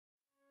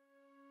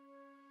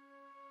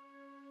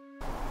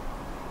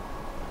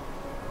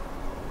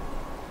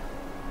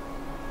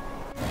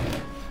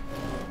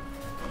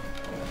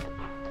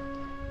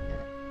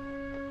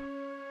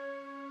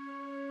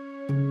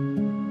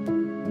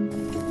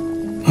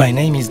My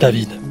name is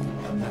David.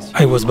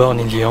 I was born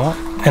in Lyon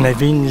and I've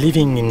been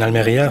living in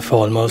Almeria for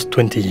almost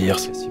 20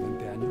 years.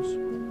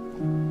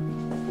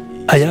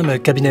 I am a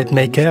cabinet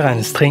maker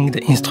and stringed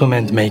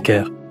instrument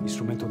maker.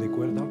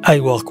 I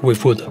work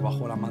with wood.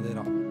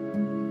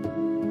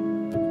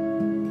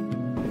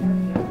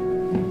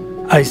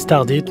 I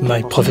started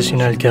my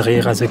professional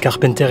career as a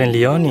carpenter in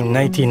Lyon in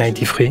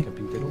 1993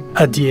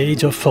 at the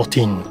age of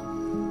 14.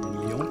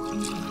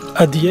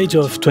 At the age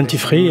of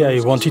 23, I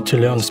wanted to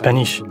learn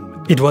Spanish.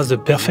 It was the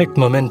perfect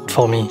moment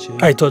for me.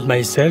 I told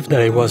myself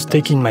that I was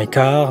taking my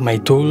car, my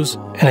tools,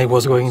 and I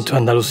was going to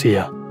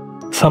Andalusia.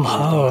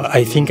 Somehow,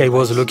 I think I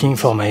was looking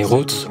for my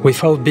roots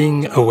without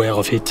being aware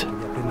of it.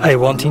 I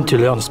wanted to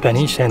learn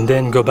Spanish and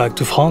then go back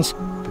to France,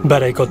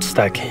 but I got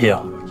stuck here.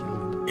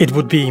 It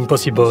would be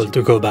impossible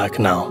to go back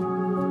now.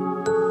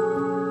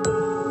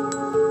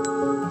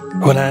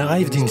 When I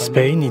arrived in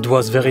Spain, it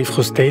was very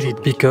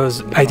frustrated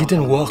because I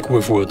didn't work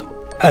with wood.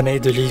 I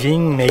made a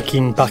living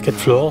making parquet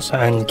floors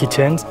and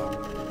kitchens,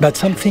 but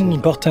something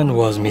important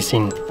was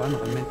missing.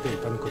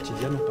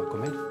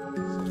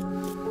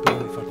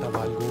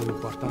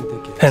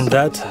 And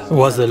that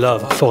was the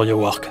love for your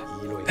work.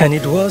 And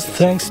it was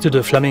thanks to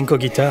the flamenco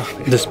guitar,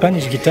 the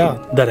Spanish guitar,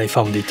 that I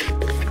found it.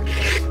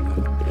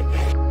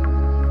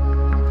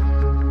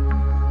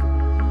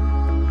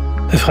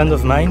 A friend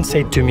of mine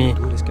said to me,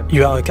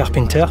 "You are a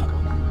carpenter?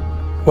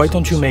 Why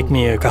don't you make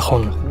me a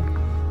cajon?"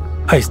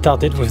 I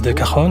started with the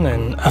cajon,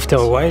 and after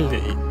a while,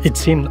 it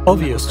seemed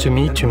obvious to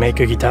me to make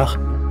a guitar.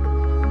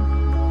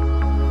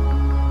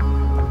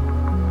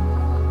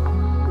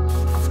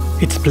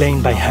 It's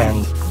played by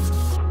hand.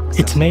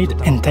 It's made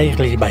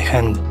entirely by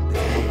hand.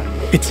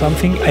 It's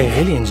something I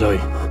really enjoy.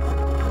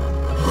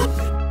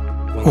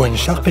 When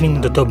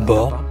sharpening the top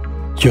board,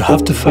 you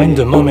have to find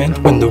the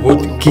moment when the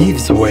wood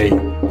gives way,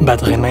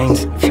 but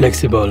remains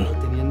flexible.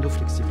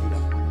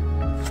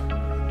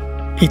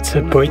 It's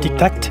a poetic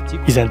tact,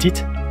 isn't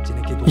it?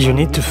 You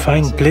need to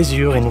find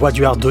pleasure in what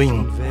you are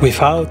doing,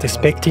 without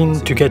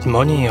expecting to get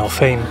money or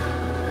fame.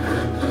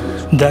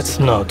 That's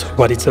not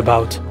what it's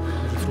about.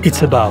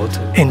 It's about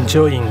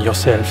enjoying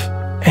yourself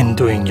and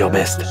doing your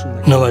best.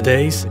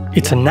 Nowadays,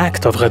 it's an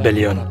act of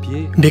rebellion,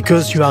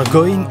 because you are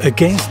going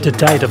against the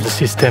tide of the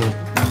system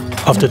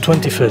of the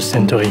 21st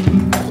century.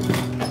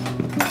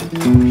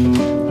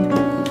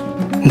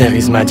 There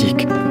is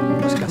magic.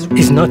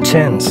 It's not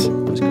chance.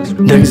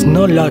 There is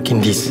no luck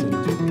in this.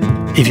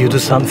 If you do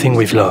something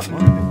with love,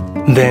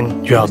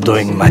 then you are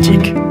doing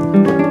magic.